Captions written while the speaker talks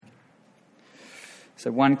So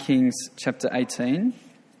 1 Kings chapter 18,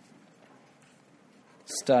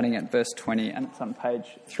 starting at verse 20, and it's on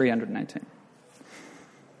page 318.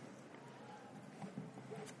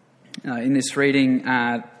 In this reading,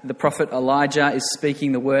 the prophet Elijah is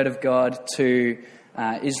speaking the word of God to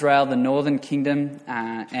Israel, the northern kingdom,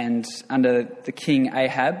 and under the king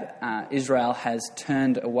Ahab, Israel has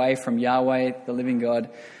turned away from Yahweh, the living God,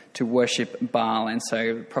 to worship Baal. And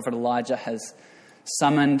so Prophet Elijah has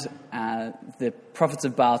summoned the prophets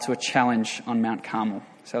of Baal to a challenge on Mount Carmel.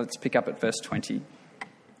 So let's pick up at verse 20.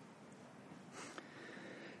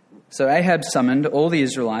 So Ahab summoned all the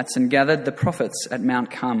Israelites and gathered the prophets at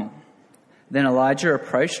Mount Carmel. Then Elijah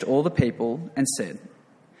approached all the people and said,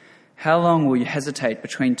 "How long will you hesitate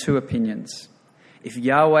between two opinions? If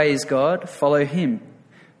Yahweh is God, follow him.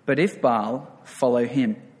 But if Baal, follow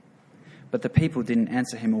him." But the people didn't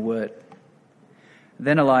answer him a word.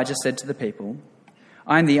 Then Elijah said to the people,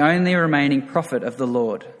 "I am the only remaining prophet of the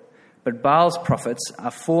Lord, but Baal's prophets are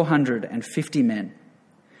 450 men.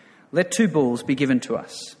 Let 2 bulls be given to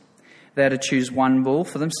us. They are to choose 1 bull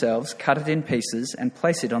for themselves, cut it in pieces, and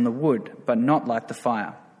place it on the wood, but not light the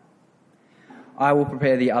fire. I will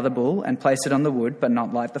prepare the other bull and place it on the wood, but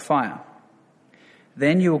not light the fire.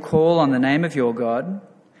 Then you will call on the name of your God,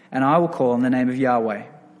 and I will call on the name of Yahweh,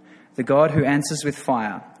 the God who answers with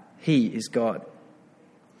fire. He is God."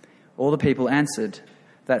 All the people answered,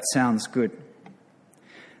 "That sounds good."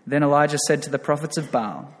 Then Elijah said to the prophets of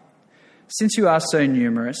Baal, "Since you are so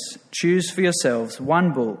numerous, choose for yourselves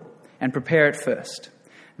 1 bull and prepare it first.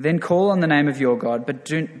 Then call on the name of your God, but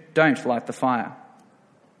don't light the fire."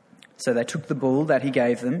 So they took the bull that he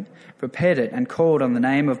gave them, prepared it, and called on the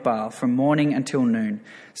name of Baal from morning until noon,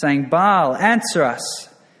 saying, "Baal, answer us!"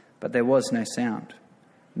 But there was no sound.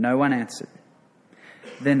 No one answered.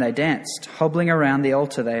 Then they danced, hobbling around the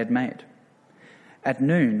altar they had made. At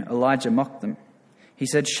noon, Elijah mocked them. He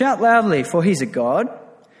said, "Shout loudly, for he's a god.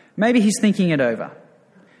 Maybe he's thinking it over.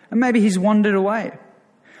 And maybe he's wandered away.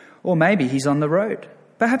 Or maybe he's on the road.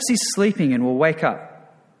 Perhaps he's sleeping and will wake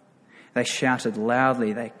up." They shouted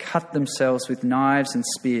loudly. They cut themselves with knives and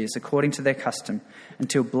spears according to their custom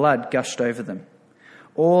until blood gushed over them.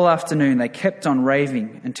 All afternoon they kept on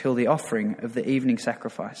raving until the offering of the evening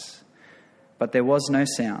sacrifice. But there was no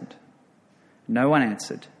sound. No one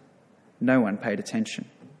answered. No one paid attention.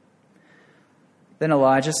 Then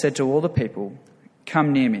Elijah said to all the people,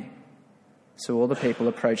 "Come near me." So all the people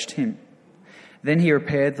approached him. Then he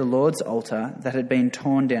repaired the Lord's altar that had been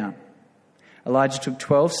torn down. Elijah took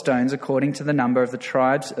 12 stones according to the number of the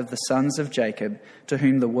tribes of the sons of Jacob, to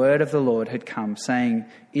whom the word of the Lord had come, saying,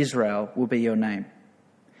 "Israel will be your name."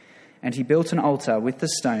 And he built an altar with the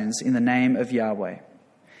stones in the name of Yahweh.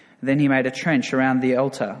 Then he made a trench around the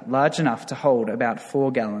altar, large enough to hold about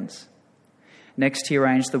 4 gallons. Next he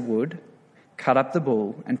arranged the wood, cut up the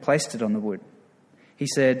bull, and placed it on the wood. He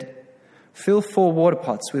said, "Fill 4 water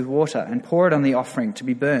pots with water and pour it on the offering to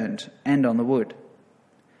be burned and on the wood."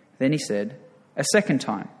 Then he said, "A second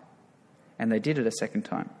time." And they did it a second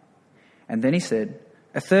time. And then he said,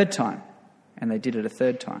 "A third time." And they did it a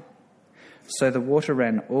third time. So the water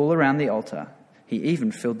ran all around the altar. He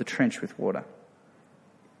even filled the trench with water.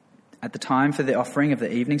 At the time for the offering of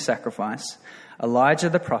the evening sacrifice, Elijah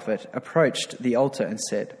the prophet approached the altar and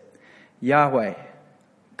said, "Yahweh,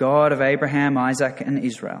 God of Abraham, Isaac, and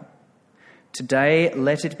Israel, today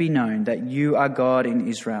let it be known that you are God in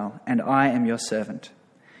Israel, and I am your servant,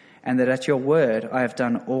 and that at your word I have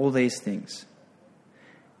done all these things.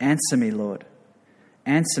 Answer me, Lord.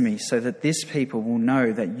 Answer me so that this people will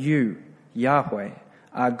know that you, Yahweh,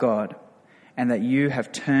 are God, and that you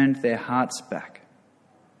have turned their hearts back."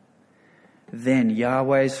 Then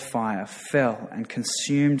Yahweh's fire fell and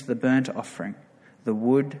consumed the burnt offering, the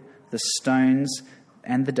wood, the stones,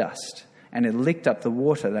 and the dust, and it licked up the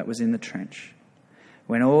water that was in the trench.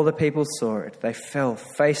 When all the people saw it, they fell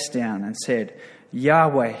face down and said,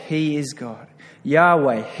 "Yahweh, he is God.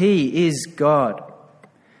 Yahweh, he is God."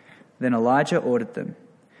 Then Elijah ordered them,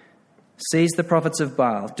 "Seize the prophets of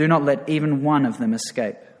Baal. Do not let even one of them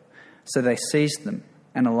escape." So they seized them,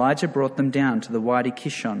 and Elijah brought them down to the Wadi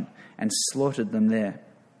Kishon and slaughtered them there.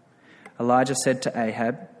 Elijah said to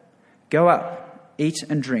Ahab, "Go up, eat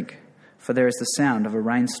and drink, for there is the sound of a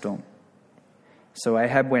rainstorm." So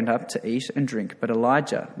Ahab went up to eat and drink, but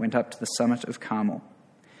Elijah went up to the summit of Carmel.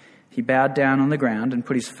 He bowed down on the ground and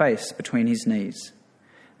put his face between his knees.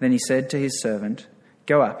 Then he said to his servant,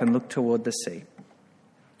 "Go up and look toward the sea."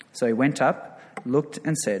 So he went up, looked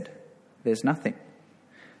and said, "There's nothing."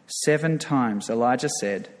 7 times Elijah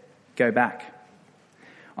said, "Go back."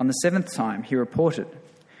 On the 7th time he reported,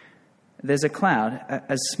 "There's a cloud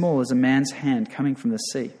as small as a man's hand coming from the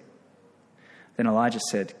sea." Then Elijah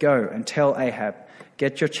said, "Go and tell Ahab,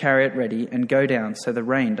 get your chariot ready and go down so the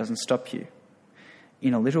rain doesn't stop you."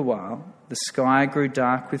 In a little while, the sky grew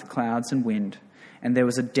dark with clouds and wind, and there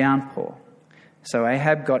was a downpour. So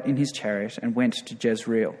Ahab got in his chariot and went to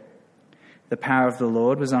Jezreel. The power of the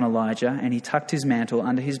Lord was on Elijah, and he tucked his mantle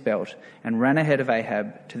under his belt and ran ahead of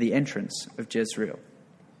Ahab to the entrance of Jezreel.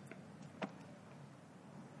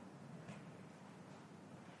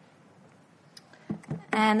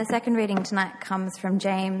 And the second reading tonight comes from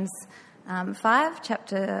James 5,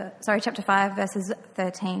 chapter 5, verses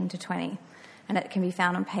 13 to 20. And it can be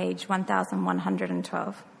found on page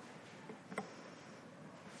 1112.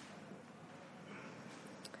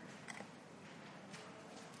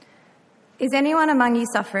 Is anyone among you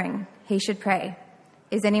suffering? He should pray.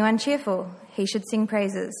 Is anyone cheerful? He should sing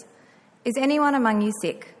praises. Is anyone among you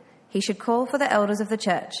sick? He should call for the elders of the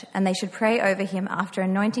church, and they should pray over him after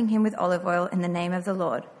anointing him with olive oil in the name of the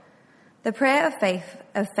Lord. The prayer of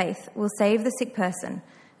faith will save the sick person,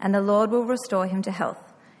 and the Lord will restore him to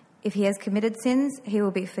health. If he has committed sins, he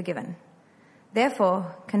will be forgiven.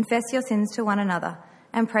 Therefore, confess your sins to one another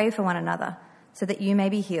and pray for one another, so that you may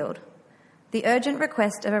be healed. The urgent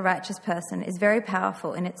request of a righteous person is very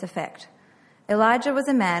powerful in its effect. Elijah was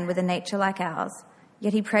a man with a nature like ours,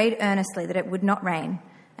 yet he prayed earnestly that it would not rain,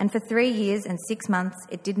 and for 3 years and 6 months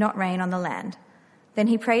it did not rain on the land. Then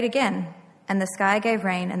he prayed again, and the sky gave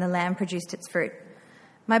rain and the land produced its fruit.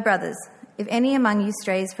 My brothers, if any among you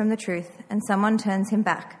strays from the truth and someone turns him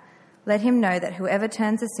back, let him know that whoever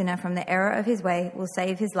turns a sinner from the error of his way will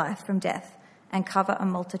save his life from death and cover a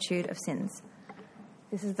multitude of sins.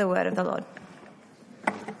 This is the word of the Lord.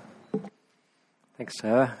 Thanks,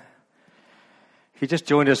 Sarah. If you just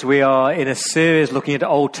joined us, we are in a series looking at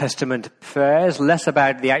Old Testament prayers, less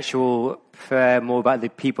about the actual prayer, more about the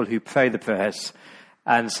people who pray the prayers.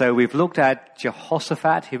 And so we've looked at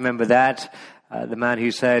Jehoshaphat, you remember that, the man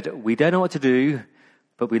who said, "We don't know what to do,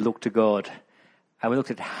 but we look to God." And we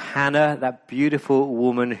looked at Hannah, that beautiful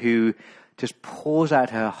woman who just pours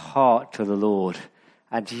out her heart to the Lord.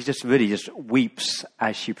 And she just really just weeps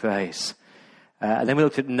as she prays. And then we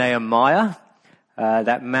looked at Nehemiah,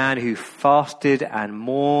 that man who fasted and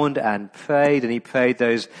mourned and prayed, and he prayed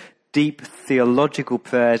those deep theological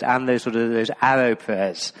prayers and those arrow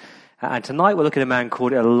prayers. And tonight we're looking at a man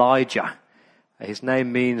called Elijah. His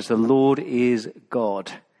name means the Lord is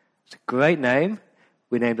God. It's a great name.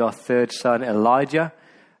 We named our third son Elijah.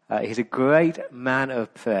 He's a great man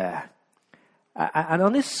of prayer. And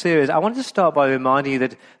on this series, I wanted to start by reminding you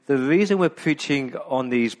that the reason we're preaching on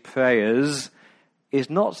these prayers is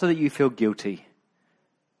not so that you feel guilty.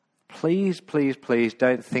 Please, please, please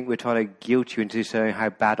don't think we're trying to guilt you into showing how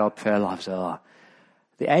bad our prayer lives are.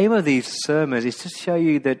 The aim of these sermons is to show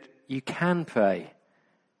you that you can pray,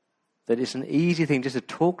 that it's an easy thing just to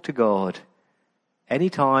talk to God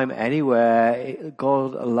anytime, anywhere.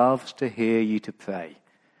 God loves to hear you to pray.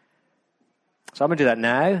 So I'm going to do that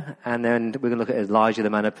now, and then we're going to look at Elijah, the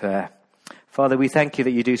man of prayer. Father, we thank you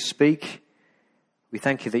that you do speak. We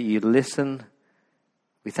thank you that you listen.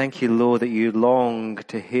 We thank you, Lord, that you long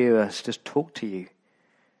to hear us just talk to you.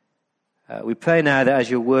 We pray now that as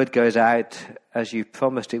your word goes out, as you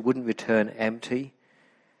promised, it wouldn't return empty,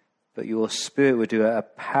 but your Spirit would do a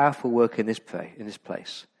powerful work in this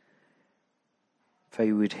place. Pray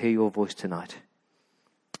we would hear your voice tonight.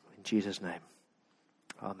 In Jesus' name,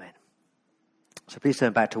 amen. So please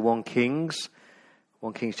turn back to 1 Kings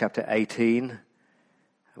chapter 18. And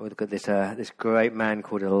we'll look at this great man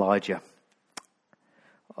called Elijah.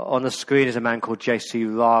 On the screen is a man called J.C.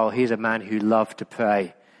 Ryle. He's a man who loved to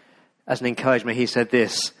pray. As an encouragement, he said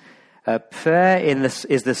this: prayer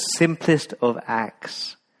is the simplest of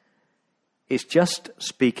acts. It's just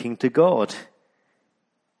speaking to God.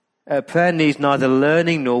 Prayer needs neither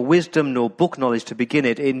learning nor wisdom nor book knowledge to begin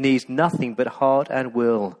it. It needs nothing but heart and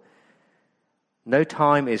will. No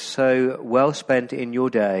time is so well spent in your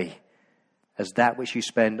day as that which you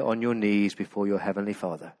spend on your knees before your Heavenly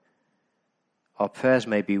Father. Our prayers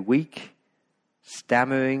may be weak,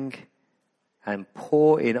 stammering, and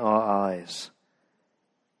poor in our eyes.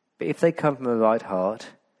 But if they come from a right heart,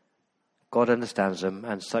 God understands them,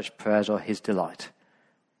 and such prayers are his delight.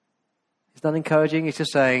 It's not encouraging. It's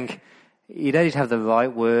just saying you don't need to have the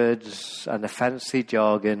right words and the fancy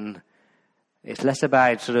jargon. It's less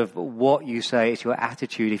about sort of what you say. It's your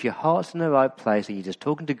attitude. If your heart's in the right place and you're just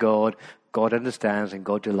talking to God, God understands and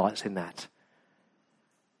God delights in that.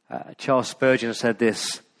 Charles Spurgeon said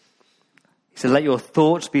this. He said, "Let your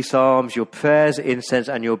thoughts be psalms, your prayers incense,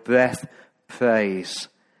 and your breath praise."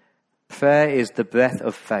 Prayer is the breath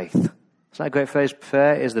of faith. Isn't that a great phrase?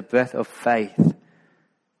 Prayer is the breath of faith.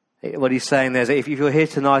 What he's saying there is that if you're here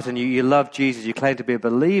tonight and you love Jesus, you claim to be a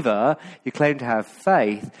believer, you claim to have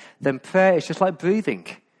faith, then prayer is just like breathing.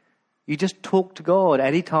 You just talk to God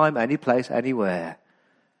anytime, any place, anywhere.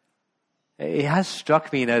 It has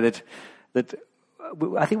struck me, that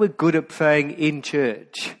I think we're good at praying in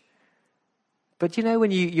church. But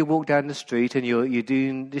when you walk down the street and you're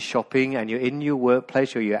doing the shopping and you're in your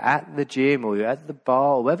workplace or you're at the gym or you're at the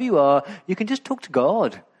bar or wherever you are, you can just talk to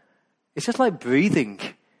God. It's just like breathing.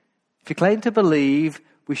 If you claim to believe,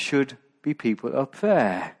 we should be people of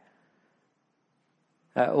prayer.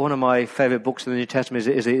 One of my favourite books in the New Testament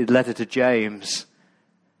is a letter to James.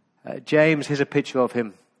 James, here's a picture of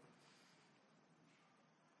him.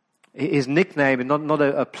 His nickname, not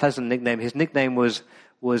a pleasant nickname, his nickname was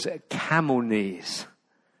Camel Knees.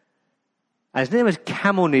 And his name was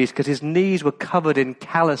Camel Knees because his knees were covered in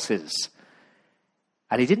calluses.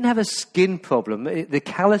 And he didn't have a skin problem. The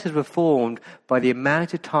calluses were formed by the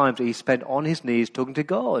amount of times that he spent on his knees talking to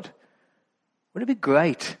God. Wouldn't it be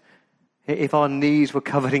great if our knees were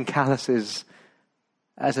covered in calluses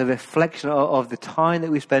as a reflection of the time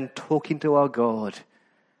that we spend talking to our God?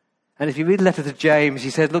 And if you read the letter to James, he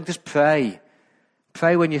said, look, just pray.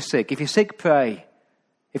 Pray when you're sick. If you're sick, pray.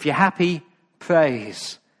 If you're happy,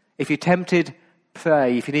 praise. If you're tempted,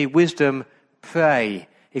 pray. If you need wisdom, pray.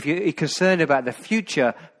 If you're concerned about the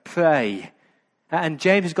future, pray. And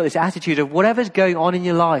James has got this attitude of whatever's going on in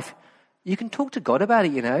your life, you can talk to God about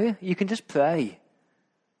it, You can just pray.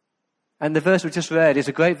 And the verse we just read is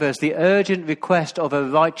a great verse. The urgent request of a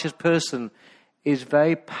righteous person is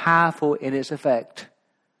very powerful in its effect.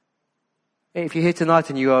 If you're here tonight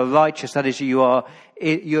and you are righteous, that is, you're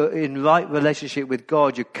in right relationship with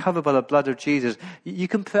God, you're covered by the blood of Jesus, you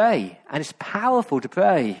can pray. And it's powerful to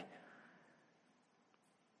pray.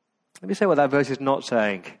 Let me say what that verse is not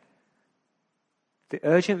saying. The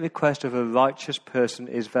urgent request of a righteous person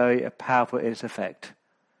is very powerful in its effect.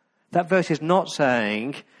 That verse is not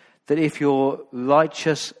saying that if you're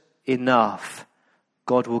righteous enough,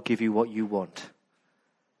 God will give you what you want.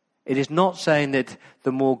 It is not saying that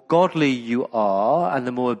the more godly you are and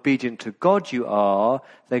the more obedient to God you are,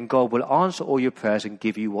 then God will answer all your prayers and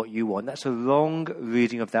give you what you want. That's a wrong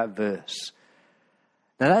reading of that verse.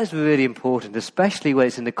 Now that is really important, especially when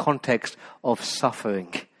it's in the context of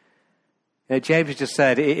suffering. James has just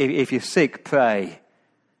said, if you're sick, pray.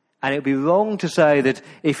 And it would be wrong to say that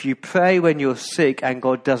if you pray when you're sick and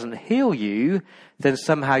God doesn't heal you, then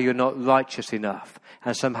somehow you're not righteous enough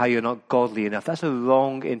and somehow you're not godly enough. That's a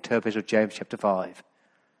wrong interpretation of James chapter 5.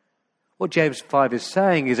 What James 5 is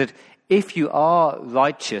saying is that if you are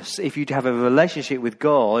righteous, if you have a relationship with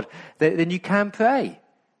God, then you can pray.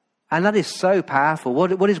 And that is so powerful.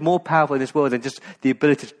 What is more powerful in this world than just the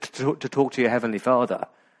ability to talk to your Heavenly Father?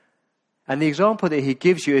 And the example that he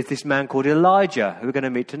gives you is this man called Elijah, who we're going to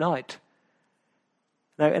meet tonight.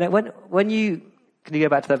 Now, when you... Can you go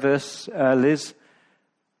back to that verse, Liz?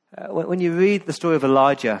 When you read the story of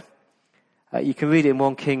Elijah, you can read it in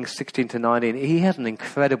 1 Kings 16-19. He has an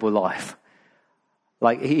incredible life.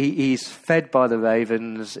 Like, he's fed by the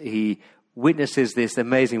ravens. He witnesses this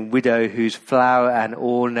amazing widow whose flour and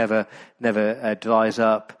oil never dries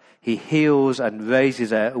up. He heals and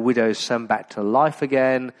raises a widow's son back to life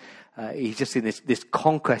again. He's just in this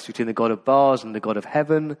conquest between the God of Baals and the God of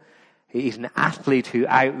heaven. He's an athlete who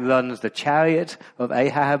outruns the chariot of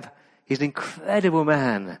Ahab. He's an incredible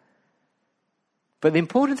man. But the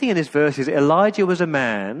important thing in this verse is Elijah was a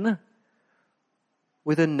man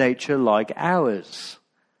with a nature like ours.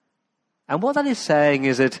 And what that is saying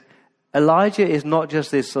is that Elijah is not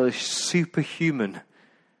just this sort of superhuman.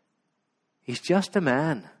 He's just a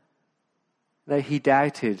man. No, he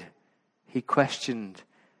doubted. He questioned.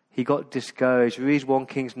 He got discouraged. Read 1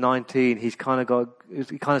 Kings 19. He kind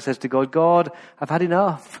of says to God, God, I've had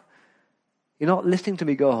enough. You're not listening to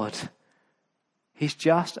me, God. He's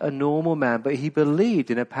just a normal man, but he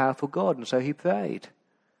believed in a powerful God, and so he prayed.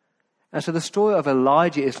 And so the story of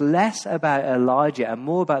Elijah is less about Elijah and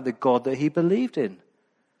more about the God that he believed in.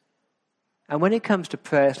 And when it comes to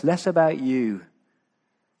prayer, it's less about you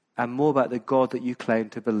and more about the God that you claim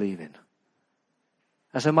to believe in.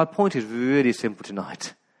 And so my point is really simple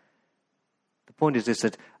tonight. The point is this,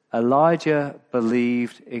 that Elijah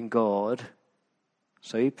believed in God,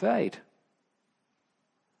 so he prayed.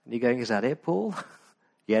 And you're going, is that it, Paul?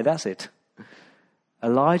 Yeah, that's it.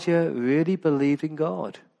 Elijah really believed in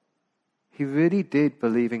God. He really did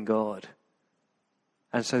believe in God.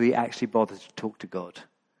 And so he actually bothered to talk to God.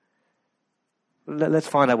 Let's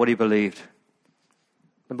find out what he believed.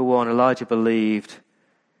 Number one, Elijah believed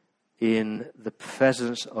in the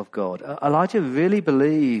presence of God. Elijah really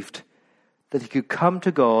believed that he could come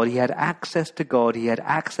to God, he had access to God, he had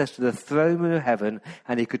access to the throne room of heaven,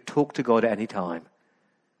 and he could talk to God at any time.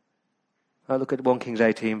 Now look at 1 Kings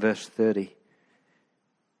 18 verse 30.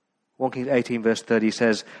 1 Kings 18 verse 30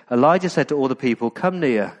 says, Elijah said to all the people, come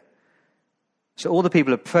near. So all the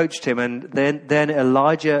people approached him, and then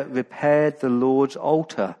Elijah repaired the Lord's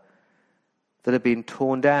altar that had been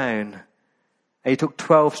torn down. And he took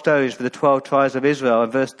 12 stones for the 12 tribes of Israel.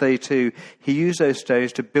 And verse 32, he used those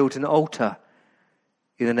stones to build an altar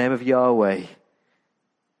in the name of Yahweh.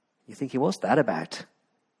 You're thinking, what's that about?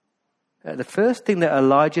 The first thing that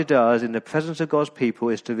Elijah does in the presence of God's people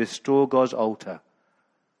is to restore God's altar.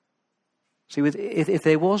 See, if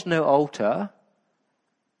there was no altar,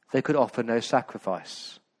 they could offer no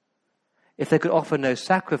sacrifice. If they could offer no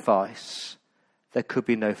sacrifice, there could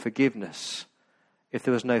be no forgiveness. If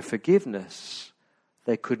there was no forgiveness,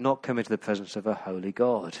 they could not come into the presence of a holy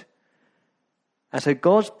God. And so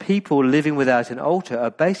God's people living without an altar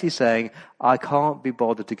are basically saying, I can't be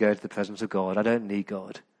bothered to go to the presence of God. I don't need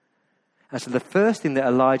God. And so the first thing that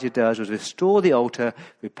Elijah does was restore the altar,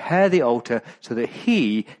 repair the altar, so that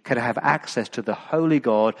he can have access to the holy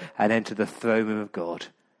God and enter the throne room of God.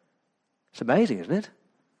 It's amazing, isn't it?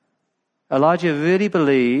 Elijah really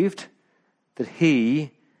believed that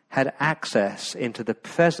he had access into the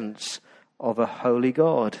presence of a holy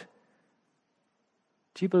God.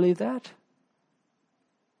 Do you believe that?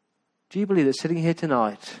 Do you believe that sitting here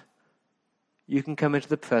tonight, you can come into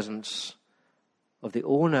the presence of the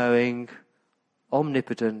all-knowing,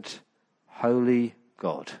 omnipotent, holy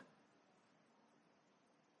God?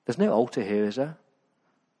 There's no altar here, is there?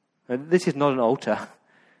 This is not an altar.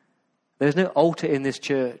 There's no altar in this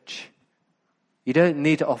church. You don't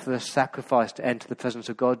need to offer a sacrifice to enter the presence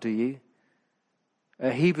of God, do you?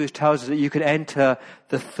 Hebrews tells us that you can enter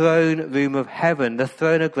the throne room of heaven, the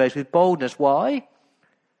throne of grace, with boldness. Why?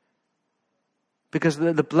 Because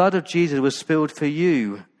the blood of Jesus was spilled for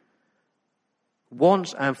you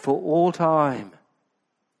once and for all time.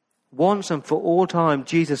 Once and for all time,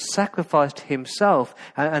 Jesus sacrificed himself,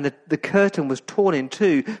 and the curtain was torn in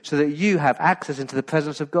two so that you have access into the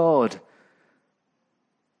presence of God.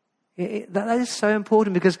 That is so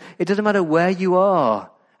important, because it doesn't matter where you are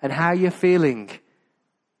and how you're feeling.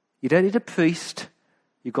 You don't need a priest.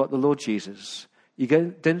 You've got the Lord Jesus. You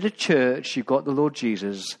don't need a church. You've got the Lord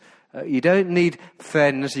Jesus. You don't need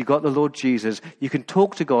friends. You've got the Lord Jesus. You can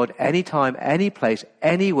talk to God anytime, any place,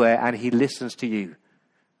 anywhere, and he listens to you.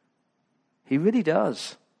 He really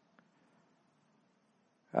does.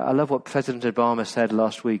 I love what President Obama said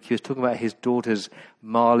last week. He was talking about his daughters,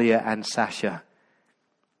 Malia and Sasha.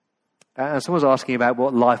 And someone was asking about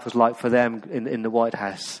what life was like for them in the White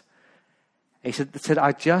House. He said,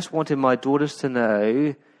 I just wanted my daughters to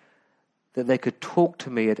know that they could talk to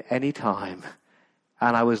me at any time,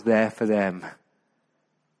 and I was there for them.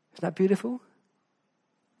 Isn't that beautiful?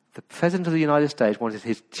 The President of the United States wanted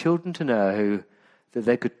his children to know that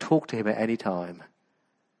they could talk to him at any time.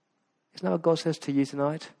 Isn't that what God says to you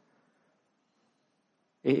tonight?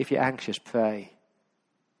 If you're anxious, pray.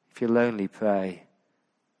 If you're lonely, pray.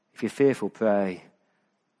 If you're fearful, pray.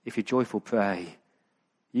 If you're joyful, pray.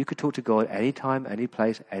 You could talk to God anytime, any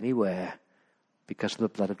place, anywhere, because of the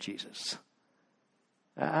blood of Jesus.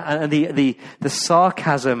 And the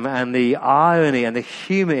sarcasm and the irony and the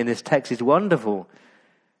humor in this text is wonderful.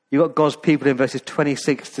 You've got God's people in verses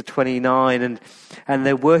 26 to 29, and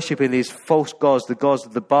they're worshipping these false gods, the gods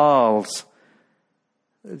of the Baals.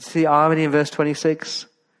 See the irony in verse 26?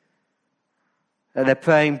 And they're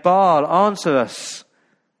praying, Baal, answer us.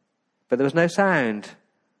 But there was no sound.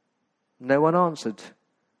 No one answered.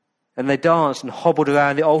 And they danced and hobbled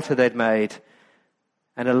around the altar they'd made.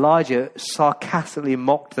 And Elijah sarcastically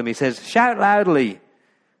mocked them. He says, shout loudly.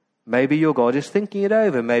 Maybe your God is thinking it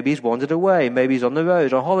over. Maybe he's wandered away. Maybe he's on the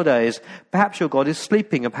road, on holidays. Perhaps your God is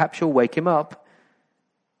sleeping, and perhaps you'll wake him up.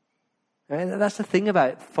 And that's the thing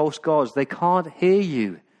about false gods. They can't hear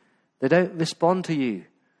you. They don't respond to you.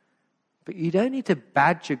 But you don't need to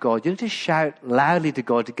badger God. You don't need to shout loudly to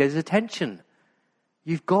God to get his attention.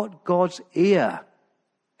 You've got God's ear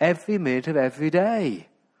every minute of every day.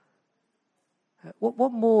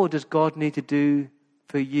 What more does God need to do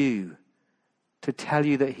for you to tell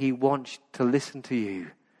you that he wants to listen to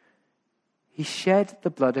you? He shed the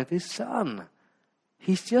blood of his son.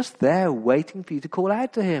 He's just there waiting for you to call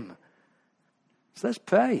out to him. So let's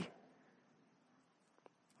pray.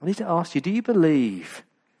 I need to ask you, do you believe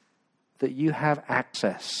that you have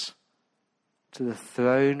access to the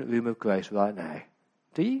throne room of grace right now?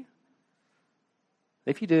 Do you?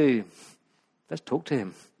 If you do, let's talk to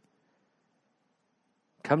him.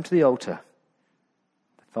 Come to the altar.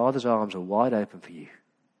 The Father's arms are wide open for you.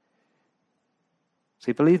 So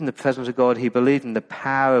he believed in the presence of God. He believed in the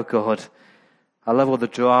power of God. I love all the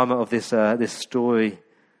drama of this story.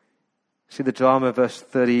 See the drama, verse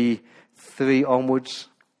 33 onwards.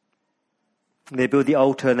 They build the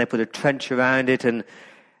altar and they put a trench around it, and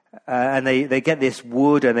they get this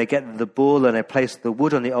wood and they get the bull and they place the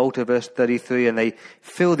wood on the altar, verse 33, and they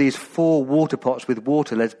fill these 4 water pots with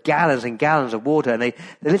water. There's gallons and gallons of water, and they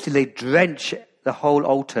literally drench the whole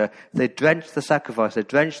altar. They drench the sacrifice. They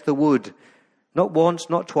drench the wood. Not once,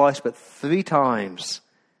 not twice, but 3 times.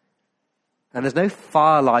 And there's no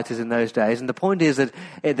firelighters in those days. And the point is that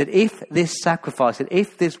if this sacrifice, that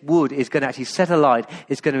if this wood is going to actually set alight,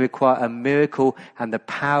 it's going to require a miracle and the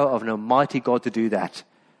power of an almighty God to do that.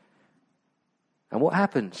 And what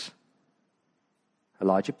happens?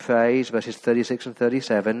 Elijah prays, verses 36 and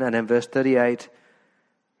 37, and then verse 38,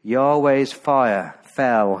 Yahweh's fire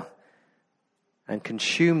fell and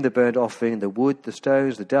consumed the burnt offering, the wood, the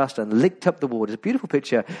stones, the dust, and licked up the water. It's a beautiful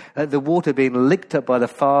picture, the water being licked up by the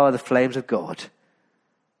fire, the flames of God.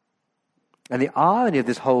 And the irony of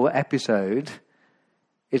this whole episode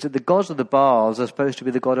is that the gods of the Baals are supposed to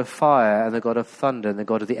be the God of fire and the God of thunder and the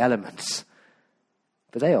God of the elements.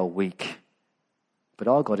 But they are weak. But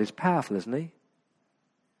our God is powerful, isn't he?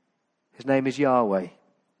 His name is Yahweh.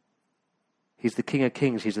 He's the King of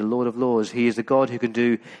Kings. He's the Lord of Lords. He is the God who can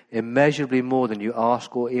do immeasurably more than you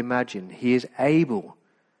ask or imagine. He is able.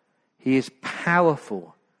 He is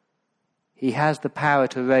powerful. He has the power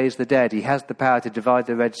to raise the dead. He has the power to divide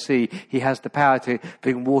the Red Sea. He has the power to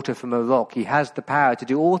bring water from a rock. He has the power to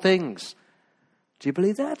do all things. Do you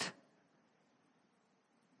believe that?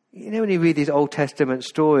 You know, when you read these Old Testament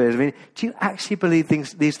stories, I mean, do you actually believe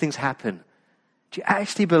these things happen? Do you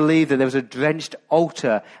actually believe that there was a drenched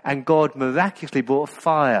altar and God miraculously brought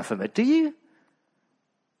fire from it? Do you?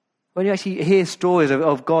 When you actually hear stories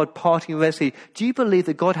of God parting the Red Sea, do you believe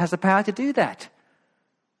that God has the power to do that?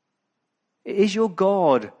 Is your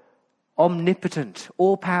God omnipotent,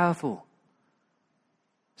 all-powerful?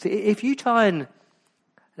 See, if you try and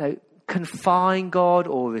confine God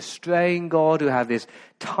or restrain God, or have this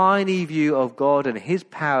tiny view of God and his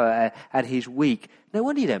power and he's weak, no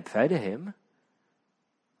wonder you don't pray to him.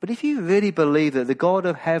 But if you really believe that the God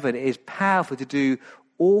of heaven is powerful to do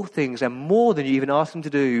all things and more than you even ask him to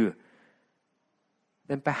do,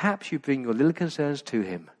 then perhaps you bring your little concerns to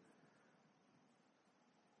him.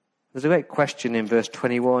 There's a great question in verse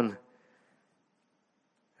 21.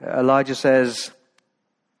 Elijah says,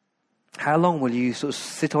 how long will you sort of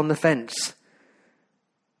sit on the fence?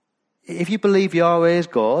 If you believe Yahweh is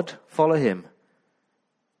God, follow him.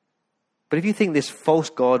 But if you think this false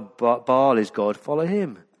god Baal is God, follow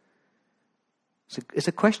him. It's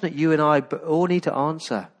a question that you and I all need to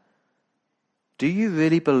answer. Do you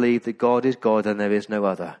really believe that God is God and there is no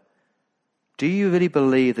other? Do you really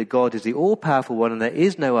believe that God is the all-powerful one and there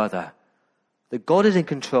is no other? That God is in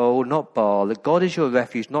control, not Baal. That God is your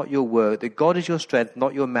refuge, not your work. That God is your strength,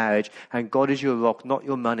 not your marriage. And God is your rock, not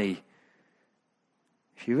your money.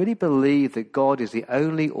 If you really believe that God is the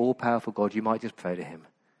only all-powerful God, you might just pray to him.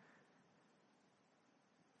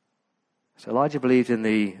 So Elijah believed in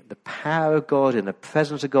the power of God, in the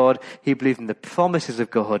presence of God. He believed in the promises of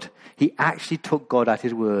God. He actually took God at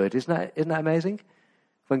his word. Isn't that amazing?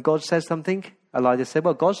 When God says something, Elijah said,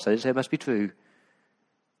 well, God said it, so it must be true.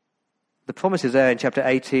 The promise is there in chapter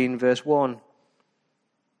 18, verse 1.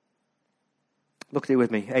 Look at it with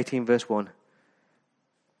me, 18, verse 1.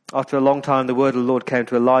 After a long time, the word of the Lord came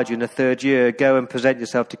to Elijah in the 3rd year. Go and present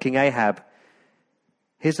yourself to King Ahab.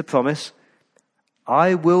 Here's the promise.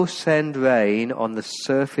 I will send rain on the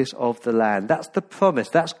surface of the land. That's the promise.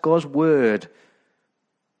 That's God's word.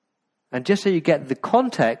 And just so you get the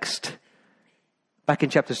context, back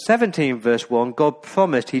in chapter 17, verse 1, God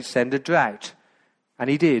promised he'd send a drought. And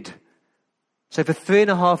he did. So for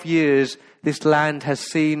 3.5 years, this land has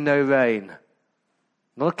seen no rain.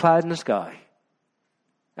 Not a cloud in the sky.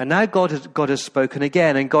 And now God has spoken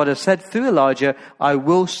again. And God has said through Elijah, I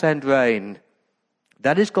will send rain.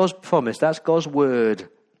 That is God's promise. That's God's word.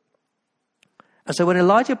 And so when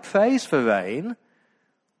Elijah prays for rain,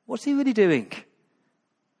 what's he really doing?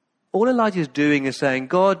 All Elijah is doing is saying,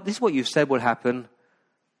 God, this is what you've said will happen.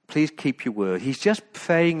 Please keep your word. He's just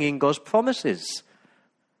praying in God's promises.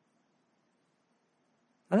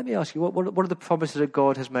 Now let me ask you, what are the promises that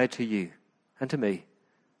God has made to you and to me?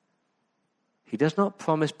 He does not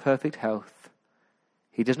promise perfect health.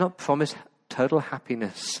 He does not promise total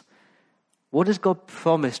happiness. What has God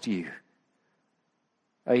promised you?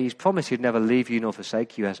 He's promised he'd never leave you nor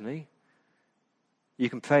forsake you, hasn't he? You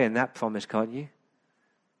can pray in that promise, can't you?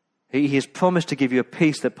 He has promised to give you a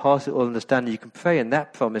peace that passes all understanding. You can pray in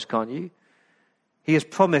that promise, can't you? He has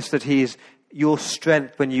promised that he is your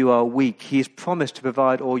strength when you are weak. He has promised to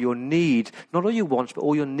provide all your needs, not all your wants, but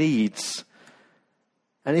all your needs.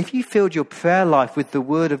 And if you filled your prayer life with the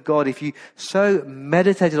Word of God, if you so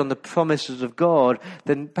meditated on the promises of God,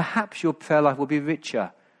 then perhaps your prayer life will be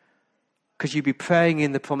richer, because you'll be praying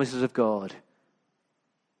in the promises of God.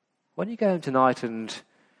 Why don't you go home tonight and,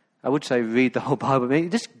 I would say, read the whole Bible.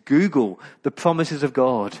 Just Google the promises of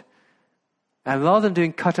God. And rather than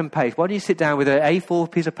doing cut and paste, why don't you sit down with an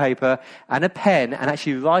A4 piece of paper and a pen and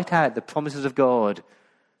actually write out the promises of God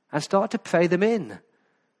and start to pray them in?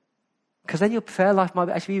 Because then your prayer life might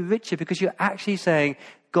actually be richer, because you're actually saying,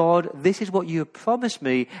 God, this is what you have promised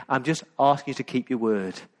me. I'm just asking you to keep your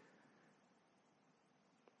word.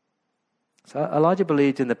 So Elijah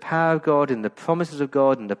believed in the power of God, in the promises of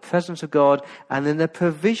God, in the presence of God, and in the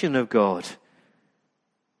provision of God.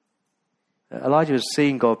 Elijah has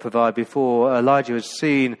seen God provide before. Elijah has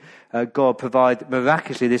seen God provide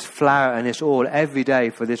miraculously this flour and this oil every day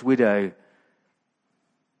for this widow.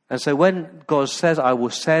 And so when God says, I will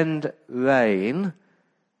send rain,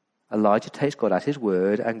 Elijah takes God at his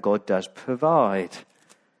word, and God does provide.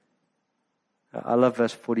 I love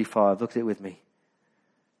verse 45. Look at it with me.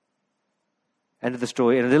 End of the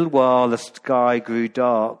story. In a little while, the sky grew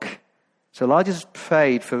dark. So Elijah's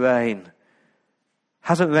prayed for rain.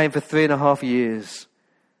 Hasn't rained for 3.5 years.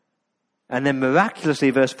 And then miraculously,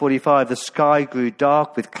 verse 45, the sky grew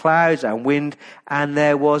dark with clouds and wind, and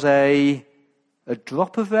there was a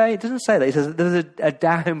drop of rain. It doesn't say that. It says there was a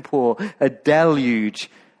downpour, a deluge,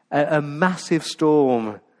 a massive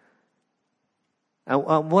storm.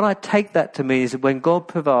 And what I take that to mean is that when God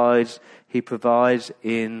provides, he provides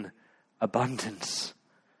in abundance.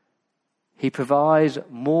 He provides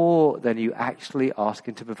more than you actually ask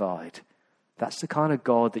him to provide. That's the kind of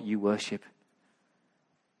God that you worship.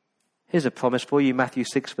 Here's a promise for you, Matthew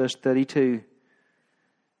 6, verse 32.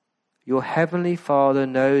 Your heavenly Father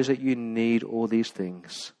knows that you need all these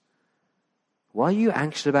things. Why are you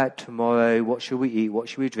anxious about tomorrow? What shall we eat? What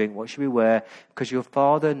shall we drink? What shall we wear? Because your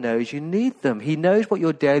Father knows you need them. He knows what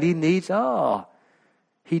your daily needs are.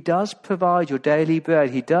 He does provide your daily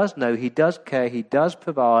bread. He does know. He does care. He does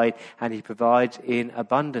provide. And he provides in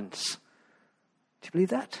abundance. Do you believe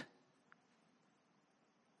that?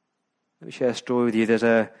 Let me share a story with you. There's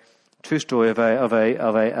a true story of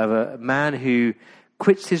a man who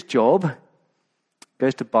quits his job,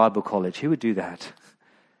 goes to Bible college. Who would do that?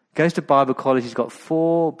 Goes to Bible college. He's got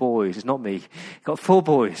 4 boys. It's not me. He's got 4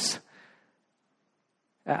 boys.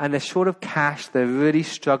 And they're short of cash. They're really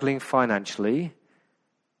struggling financially.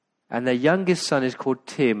 And their youngest son is called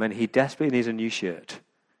Tim, and he desperately needs a new shirt.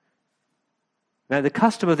 Now, the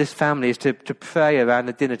custom of this family is to pray around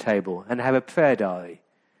the dinner table and have a prayer diary.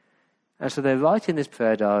 And so they write in this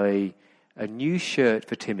prayer diary, a new shirt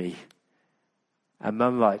for Timmy. And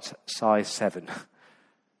Mum writes, size 7,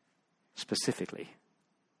 specifically.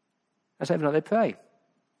 And so every night they pray.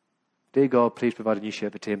 Dear God, please provide a new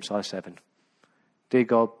shirt for Tim, size 7. Dear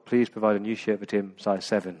God, please provide a new shirt for Tim, size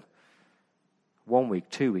 7. 1 week,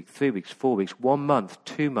 2 weeks, 3 weeks, 4 weeks, 1 month,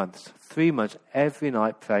 2 months, 3 months, every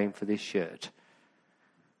night praying for this shirt.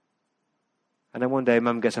 And then one day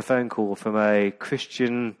Mum gets a phone call from a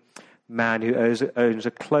Christian man who owns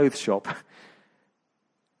a clothes shop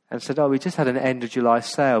and said, we just had an end of July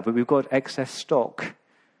sale, but we've got excess stock.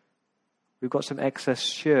 We've got some excess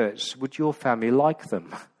shirts. Would your family like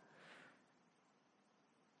them?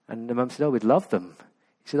 And the mum said, we'd love them.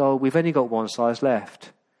 He said, we've only got one size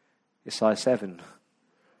left. It's size 7.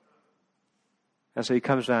 And so he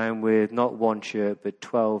comes round with not 1 shirt, but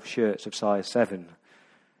 12 shirts of size 7.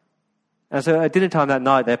 And so at dinner time that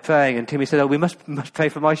night, they're praying, and Timmy said, we must pray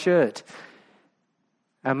for my shirt.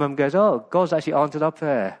 And Mum goes, God's actually answered our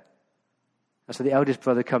prayer. And so the eldest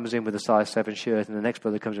brother comes in with a size 7 shirt, and the next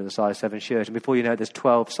brother comes in with a size 7 shirt. And before you know it, there's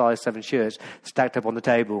 12 size 7 shirts stacked up on the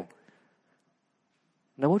table.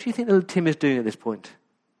 Now, what do you think little Tim is doing at this point?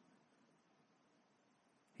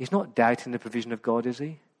 He's not doubting the provision of God, is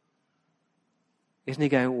he? Isn't he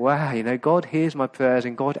going, wow, God hears my prayers,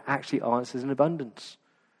 and God actually answers in abundance.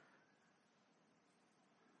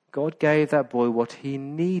 God gave that boy what he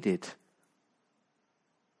needed,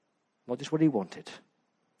 not just what he wanted.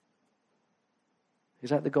 Is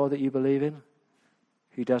that the God that you believe in?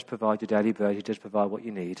 Who does provide your daily bread, who does provide what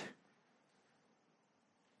you need?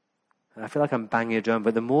 And I feel like I'm banging a drum,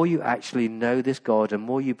 but the more you actually know this God, the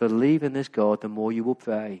more you believe in this God, the more you will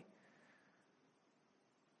pray.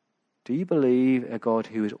 Do you believe a God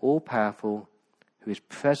who is all-powerful, who is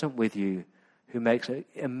present with you, who makes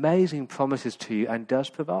amazing promises to you and does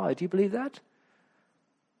provide? Do you believe that?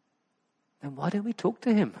 Then why don't we talk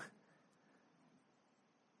to him?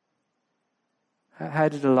 How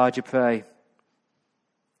did Elijah pray?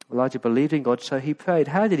 Elijah believed in God, so he prayed.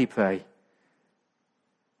 How did he pray?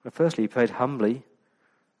 Well, firstly, he prayed humbly.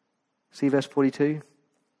 See verse 42?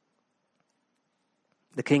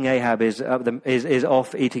 The king Ahab is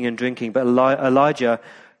off eating and drinking, but Elijah,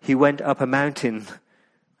 he went up a mountain,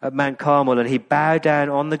 at Mount Carmel, and he bowed down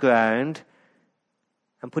on the ground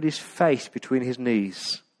and put his face between his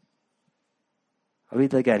knees. I'll read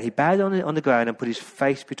that again. He bowed on the ground and put his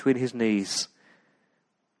face between his knees.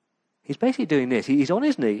 He's basically doing this. He's on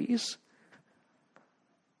his knees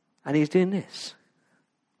and he's doing this.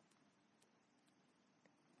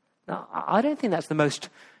 Now, I don't think that's the most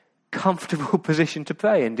comfortable position to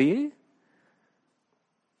pray in, do you?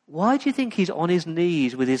 Why do you think he's on his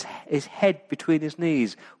knees with his head between his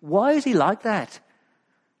knees? Why is he like that?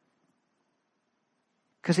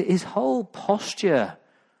 Because his whole posture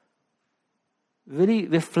really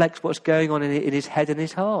reflects what's going on in his head and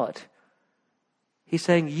his heart. He's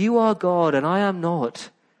saying, you are God and I am not.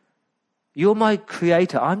 You're my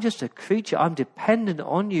creator. I'm just a creature. I'm dependent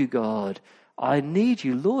on you, God. I need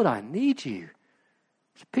you. Lord, I need you.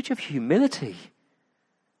 It's a picture of humility.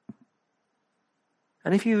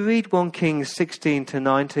 And if you read 1 Kings 16 to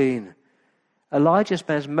 19, Elijah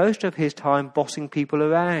spends most of his time bossing people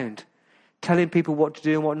around, telling people what to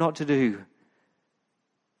do and what not to do.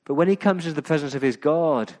 But when he comes into the presence of his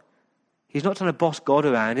God, he's not trying to boss God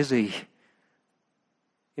around, is he?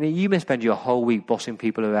 You know, you may spend your whole week bossing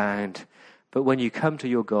people around, but when you come to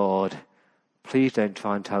your God, please don't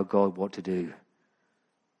try and tell God what to do.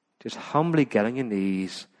 Just humbly get on your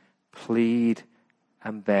knees, plead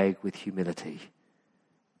and beg with humility.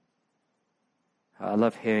 I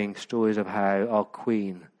love hearing stories of how our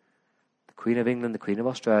Queen, the Queen of England, the Queen of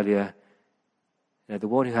Australia, you know, the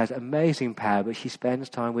one who has amazing power, but she spends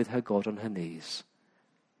time with her God on her knees.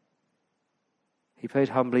 He prayed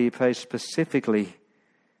humbly, he prayed specifically.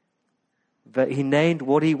 But he named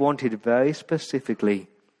what he wanted very specifically.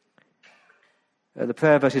 The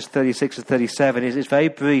prayer verses 36 to 37 is very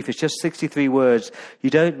brief. It's just 63 words. You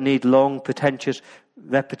don't need long, pretentious,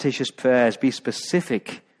 repetitious prayers. Be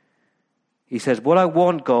specific. He says, what I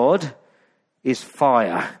want, God, is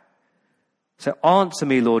fire. So answer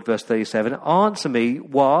me, Lord, verse 37. Answer me.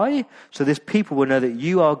 Why? So this people will know that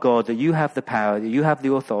you are God, that you have the power, that you have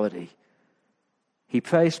the authority. He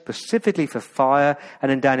prays specifically for fire,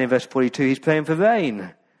 and then down in verse 42, he's praying for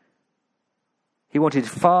rain. He wanted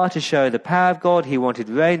fire to show the power of God. He wanted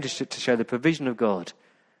rain to show the provision of God.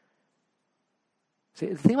 See,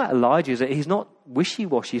 the thing about Elijah is that he's not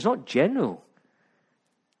wishy-washy. He's not general.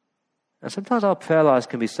 And sometimes our prayer lives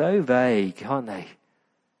can be so vague, can't they?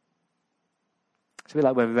 It's a bit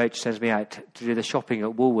like when Rach sends me out to do the shopping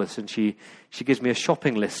at Woolworths, and she gives me a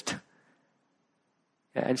shopping list.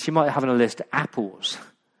 And she might have on a list apples.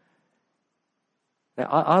 Now,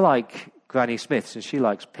 I like Granny Smiths and she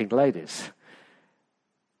likes Pink Ladies.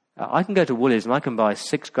 I can go to Woolies and I can buy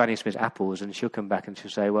 6 Granny Smith apples, and she'll come back and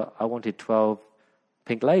she'll say, well, I wanted 12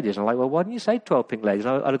 Pink Ladies. And I'm like, well, why didn't you say 12 Pink Ladies?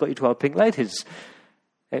 I'd have got you 12 Pink Ladies.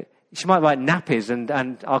 She might write nappies, and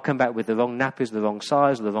I'll come back with the wrong nappies, the wrong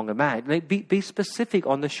size, the wrong amount. Be specific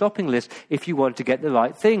on the shopping list if you want to get the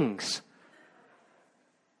right things.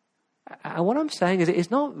 And what I'm saying is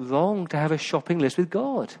it's not wrong to have a shopping list with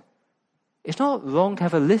God. It's not wrong to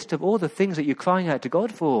have a list of all the things that you're crying out to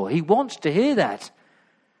God for. He wants to hear that.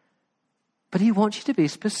 But he wants you to be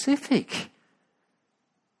specific.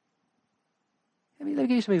 Let me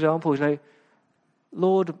give you some examples. You know,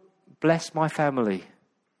 Lord, bless my family.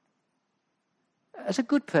 That's a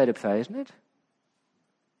good prayer to pray, isn't it?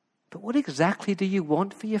 But what exactly do you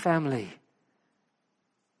want for your family?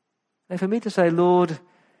 Now, for me to say, Lord,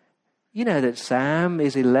 you know that Sam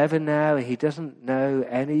is 11 now and he doesn't know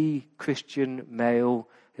any Christian male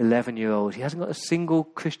 11-year-old. He hasn't got a single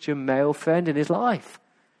Christian male friend in his life.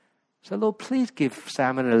 So, Lord, please give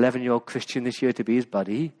Sam an 11-year-old Christian this year to be his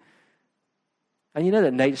buddy. And you know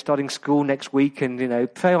that Nate's starting school next week, and, you know,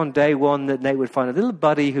 pray on day 1 that Nate would find a little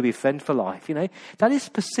buddy who'll be friend for life. You know, that is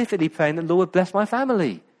specifically praying that, Lord, bless my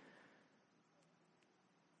family.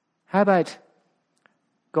 How about,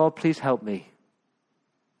 God, please help me?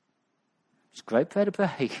 It's a great prayer to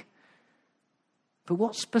pray. But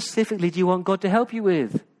what specifically do you want God to help you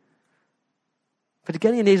with? But to get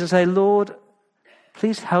on your knees and say, Lord,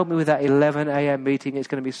 please help me with that 11 a.m. meeting. It's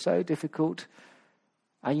going to be so difficult.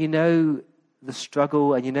 And you know the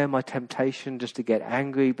struggle, and you know my temptation just to get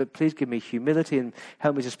angry, but please give me humility and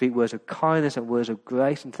help me to speak words of kindness and words of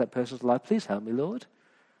grace into that person's life. Please help me, Lord.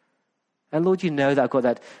 And Lord, you know that I've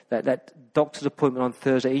got that doctor's appointment on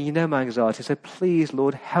Thursday, and you know my anxiety. So please,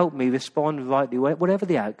 Lord, help me respond rightly, whatever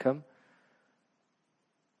the outcome.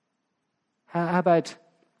 How about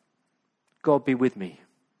God be with me?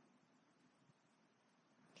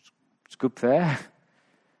 good prayer.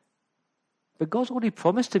 But God's already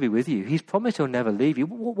promised to be with you. He's promised he'll never leave you.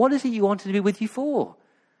 What is it you wanted to be with you for?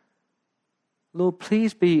 Lord,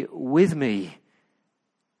 please be with me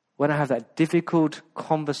when I have that difficult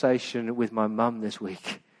conversation with my mum this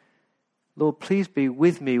week. Lord, please be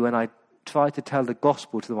with me when I try to tell the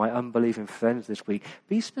gospel to my unbelieving friends this week.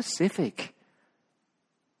 Be specific,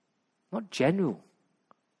 not general.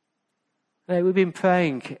 We've been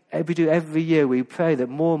praying, every year we pray that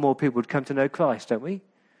more and more people would come to know Christ, don't we?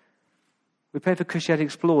 We prayed for Christianity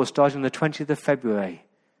Explored starting on the 20th of February.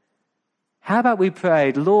 How about we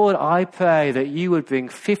prayed, Lord, I pray that you would bring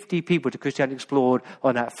 50 people to Christianity Explored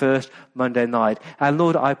on that first Monday night. And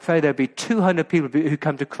Lord, I pray there'd be 200 people who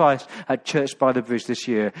come to Christ at Church by the Bridge this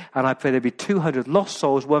year. And I pray there'd be 200 lost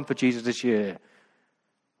souls won for Jesus this year.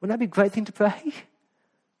 Wouldn't that be a great thing to pray?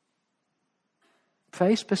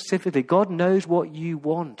 Pray specifically. God knows what you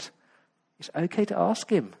want. It's okay to ask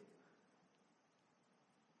him.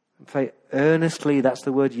 And pray earnestly. That's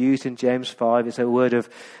the word used in James 5. It's a word of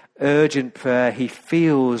urgent prayer. He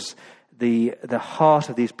feels the heart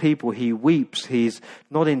of these people. He weeps. He's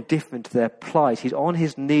not indifferent to their plight. He's on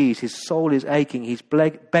his knees. His soul is aching. He's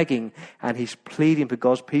begging and he's pleading for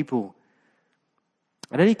God's people.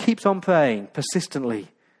 And then he keeps on praying persistently.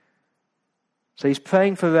 So he's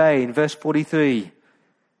praying for rain. Verse 43.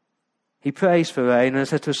 He prays for rain and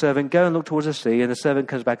says to a servant, go and look towards the sea. And the servant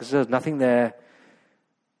comes back and says, there's nothing there.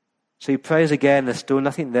 So he prays again, there's still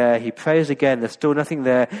nothing there. He prays again, there's still nothing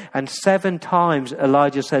there. And 7 times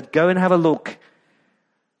Elijah said, go and have a look.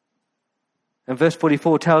 And verse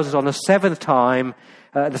 44 tells us on the 7th time,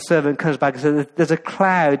 the servant comes back and says, there's a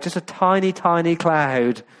cloud, just a tiny, tiny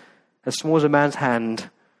cloud, as small as a man's hand.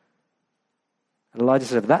 And Elijah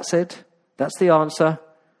said, that's it. That's the answer.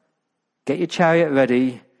 Get your chariot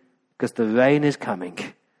ready, because the rain is coming.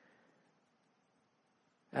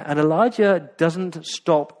 And Elijah doesn't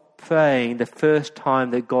stop praying the first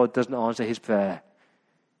time that God doesn't answer his prayer.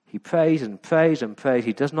 He prays and prays and prays.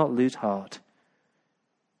 He does not lose heart.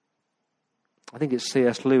 I think it's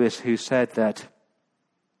C.S. Lewis who said that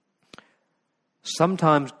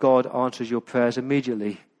sometimes God answers your prayers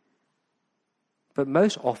immediately, but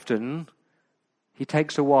most often he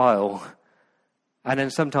takes a while, and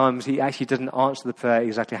then sometimes he actually doesn't answer the prayer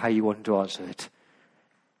exactly how you want him to answer it.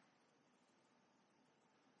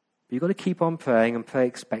 You've got to keep on praying and pray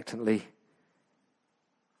expectantly.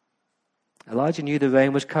 Elijah knew the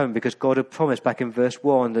rain was coming because God had promised back in verse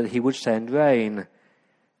 1 that he would send rain.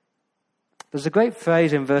 There's a great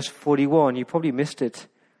phrase in verse 41. You probably missed it.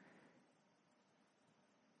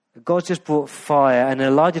 God's just brought fire, and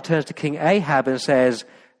Elijah turns to King Ahab and says,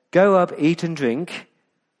 go up, eat and drink,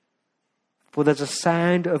 for there's a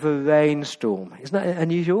sound of a rainstorm. Isn't that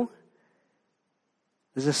unusual?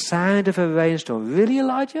 There's a sound of a rainstorm. Really,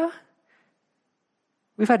 Elijah?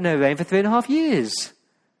 We've had no rain for 3.5 years.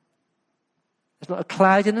 There's not a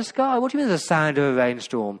cloud in the sky. What do you mean there's a sound of a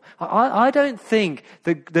rainstorm? I don't think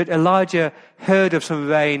that Elijah heard of some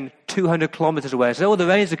rain 200 kilometers away and said, oh, the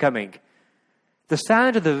rains are coming. The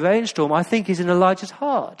sound of the rainstorm, I think, is in Elijah's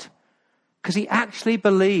heart, because he actually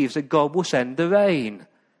believes that God will send the rain.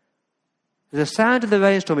 The sound of the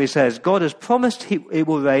rainstorm, he says, God has promised it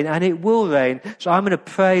will rain, and it will rain. So I'm going to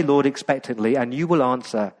pray, Lord, expectantly, and you will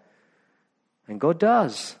answer. And God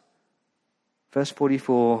does. Verse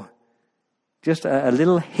 44, just a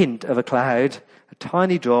little hint of a cloud, a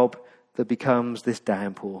tiny drop that becomes this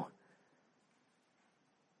downpour.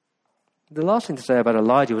 The last thing to say about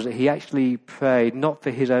Elijah was that he actually prayed not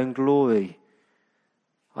for his own glory.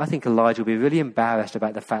 I think Elijah will be really embarrassed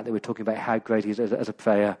about the fact that we're talking about how great he is as a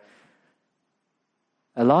prayer.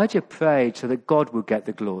 Elijah prayed so that God would get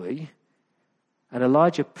the glory, and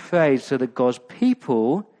Elijah prayed so that God's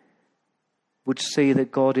people would see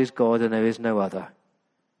that God is God and there is no other.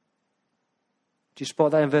 Do you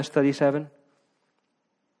spot that in verse 37?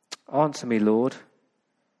 Answer me, Lord.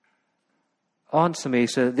 Answer me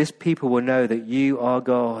so that this people will know that you are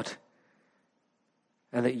God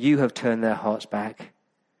and that you have turned their hearts back.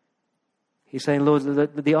 He's saying, Lord,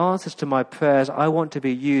 the answers to my prayers, I want to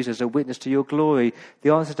be used as a witness to your glory.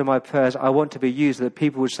 The answers to my prayers, I want to be used so that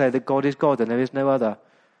people would say that God is God and there is no other.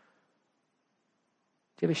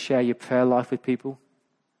 Do you ever share your prayer life with people?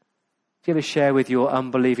 Do you ever share with your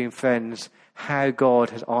unbelieving friends how God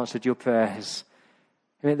has answered your prayers?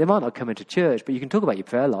 I mean, they might not come into church, but you can talk about your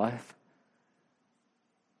prayer life.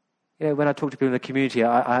 You know, when I talk to people in the community,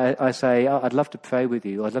 I say, oh, I'd love to pray with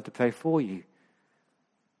you. I'd love to pray for you.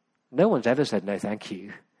 No one's ever said no, thank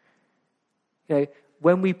you. You know,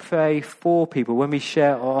 when we pray for people, when we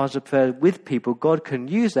share our answer prayer with people, God can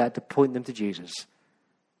use that to point them to Jesus.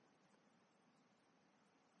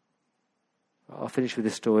 I'll finish with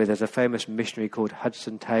this story. There's a famous missionary called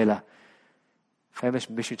Hudson Taylor, famous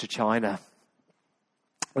missionary to China.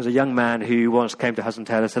 There was a young man who once came to Hudson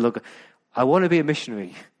Taylor and said, look, I want to be a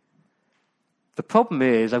missionary. The problem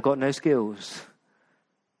is I've got no skills.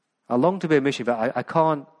 I long to be a missionary, but I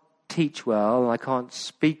can't teach well, and I can't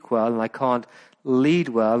speak well, and I can't lead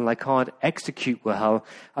well, and I can't execute well.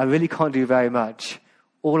 I really can't do very much.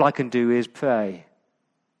 All I can do is pray.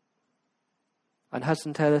 And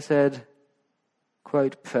Hudson Taylor said,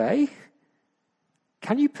 quote, pray?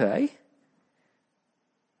 Can you pray?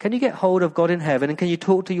 Can you get hold of God in heaven, and can you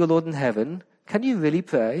talk to your Lord in heaven? Can you really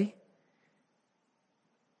pray?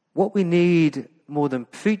 What we need more than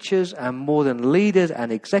preachers and more than leaders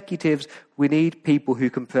and executives, we need people who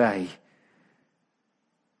can pray.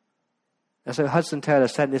 And so Hudson Taylor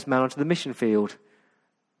sent this man onto the mission field.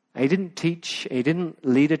 And he didn't teach, he didn't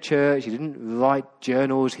lead a church, he didn't write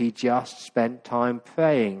journals, he just spent time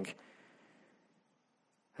praying.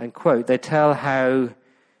 And quote, they tell how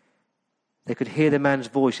they could hear the man's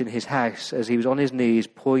voice in his house as he was on his knees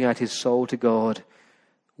pouring out his soul to God,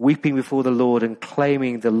 weeping before the Lord and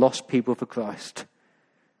claiming the lost people for Christ.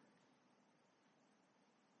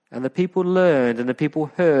 And the people learned, and the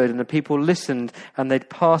people heard, and the people listened, and they'd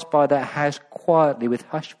pass by that house quietly with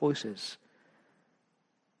hushed voices.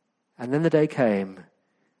 And then the day came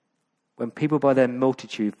when people by their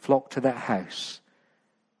multitude flocked to that house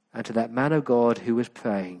and to that man of God who was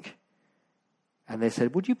praying. And they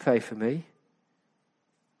said, would you pray for me?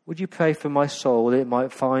 Would you pray for my soul that it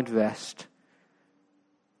might find rest?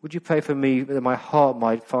 Would you pray for me that my heart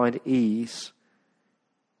might find ease?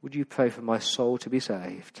 Would you pray for my soul to be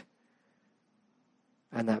saved?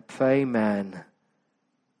 And that praying man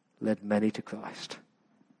led many to Christ.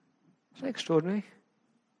 Isn't that extraordinary?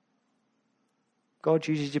 God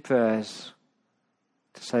uses your prayers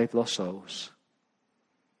to save lost souls.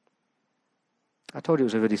 I told you it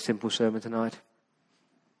was a really simple sermon tonight.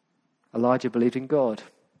 Elijah believed in God,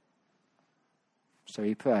 so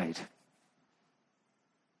he prayed.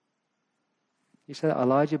 You said that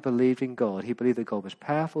Elijah believed in God. He believed that God was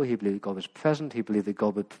powerful. He believed that God was present. He believed that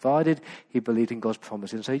God was provided. He believed in God's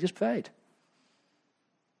promises, and so he just prayed.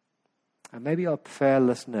 And maybe our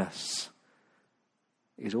prayerlessness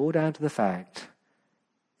is all down to the fact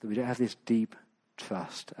that we don't have this deep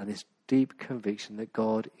trust and this deep conviction that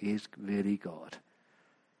God is really God.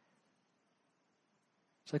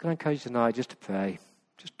 So can I encourage you tonight just to pray?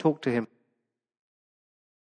 Just talk to him.